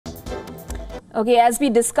Okay, as we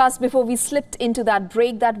discussed before we slipped into that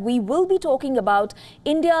break, that we will be talking about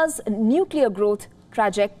India's nuclear growth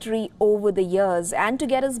trajectory over the years. And to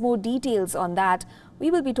get us more details on that, we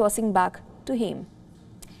will be tossing back to him.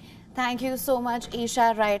 Thank you so much,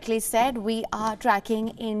 Isha. Rightly said, we are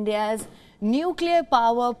tracking India's nuclear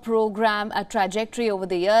power program trajectory over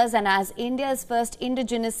the years, and as India's first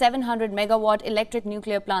indigenous 700 megawatt electric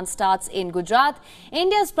nuclear plant starts in Gujarat,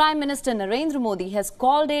 India's Prime Minister Narendra Modi has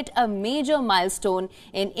called it a major milestone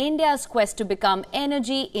in India's quest to become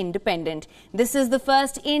energy independent. This is the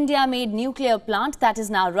first India-made nuclear plant that is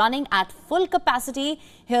now running at full capacity.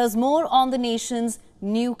 Here's more on the nation's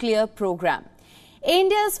nuclear program.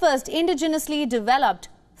 India's first indigenously developed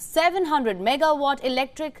 700 megawatt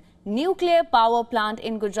electric nuclear power plant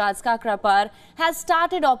in Gujarat's Kakrapar has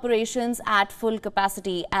started operations at full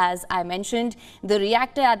capacity. As I mentioned, the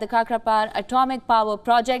reactor at the Kakrapar Atomic Power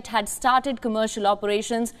Project had started commercial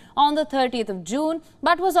operations on the 30th of June,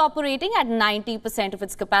 but was operating at 90% of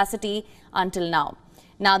its capacity until now.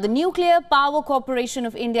 Now, the Nuclear Power Corporation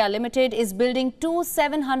of India Limited is building two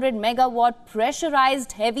 700 megawatt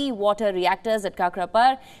pressurized heavy water reactors at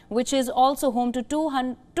Kakrapar, which is also home to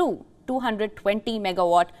 220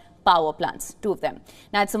 megawatt power plants, two of them.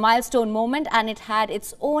 Now, it's a milestone moment and it had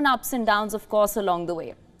its own ups and downs, of course, along the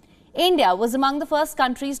way. India was among the first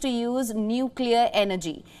countries to use nuclear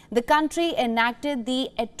energy. The country enacted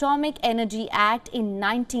the Atomic Energy Act in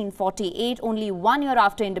 1948, only 1 year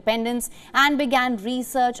after independence, and began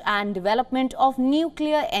research and development of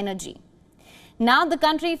nuclear energy. Now, the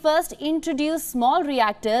country first introduced small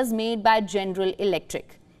reactors made by General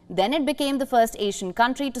Electric. Then it became the first Asian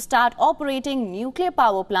country to start operating nuclear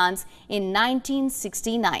power plants in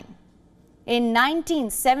 1969. In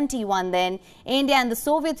 1971 then, India and the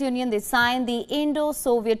Soviet Union, they signed the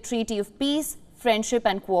Indo-Soviet Treaty of Peace, Friendship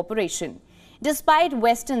and Cooperation. Despite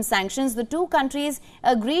Western sanctions, the two countries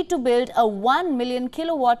agreed to build a 1 million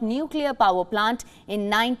kilowatt nuclear power plant in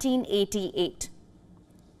 1988.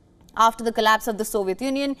 After the collapse of the Soviet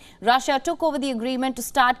Union, Russia took over the agreement to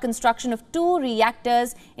start construction of two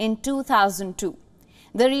reactors in 2002.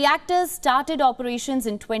 The reactors started operations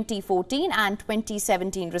in 2014 and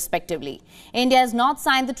 2017 respectively. India has not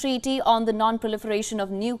signed the Treaty on the Non-Proliferation of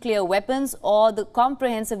Nuclear Weapons or the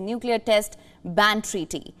Comprehensive Nuclear Test Ban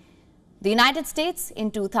Treaty. The United States,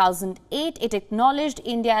 in 2008, it acknowledged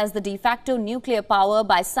India as the de facto nuclear power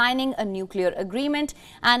by signing a nuclear agreement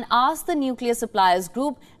and asked the Nuclear Suppliers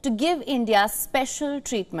Group to give India special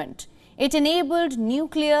treatment. It enabled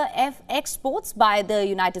nuclear exports by the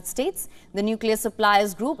United States. The Nuclear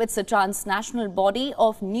Suppliers Group, it's a transnational body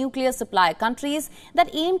of nuclear supply countries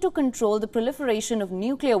that aim to control the proliferation of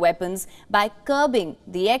nuclear weapons by curbing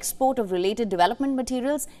the export of related development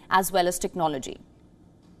materials as well as technology.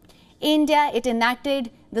 India, it enacted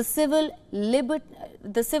the Civil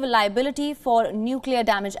Liability for Nuclear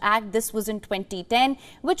Damage Act. This was in 2010,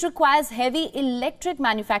 which requires heavy electric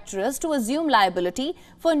manufacturers to assume liability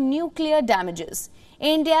for nuclear damages.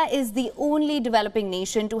 India is the only developing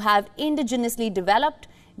nation to have indigenously developed,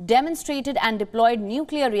 demonstrated and deployed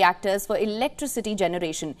nuclear reactors for electricity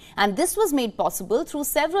generation. And this was made possible through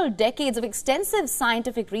several decades of extensive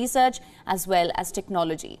scientific research as well as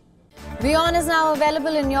technology. WION is now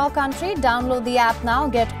available in your country. Download the app now.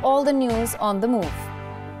 Get all the news on the move.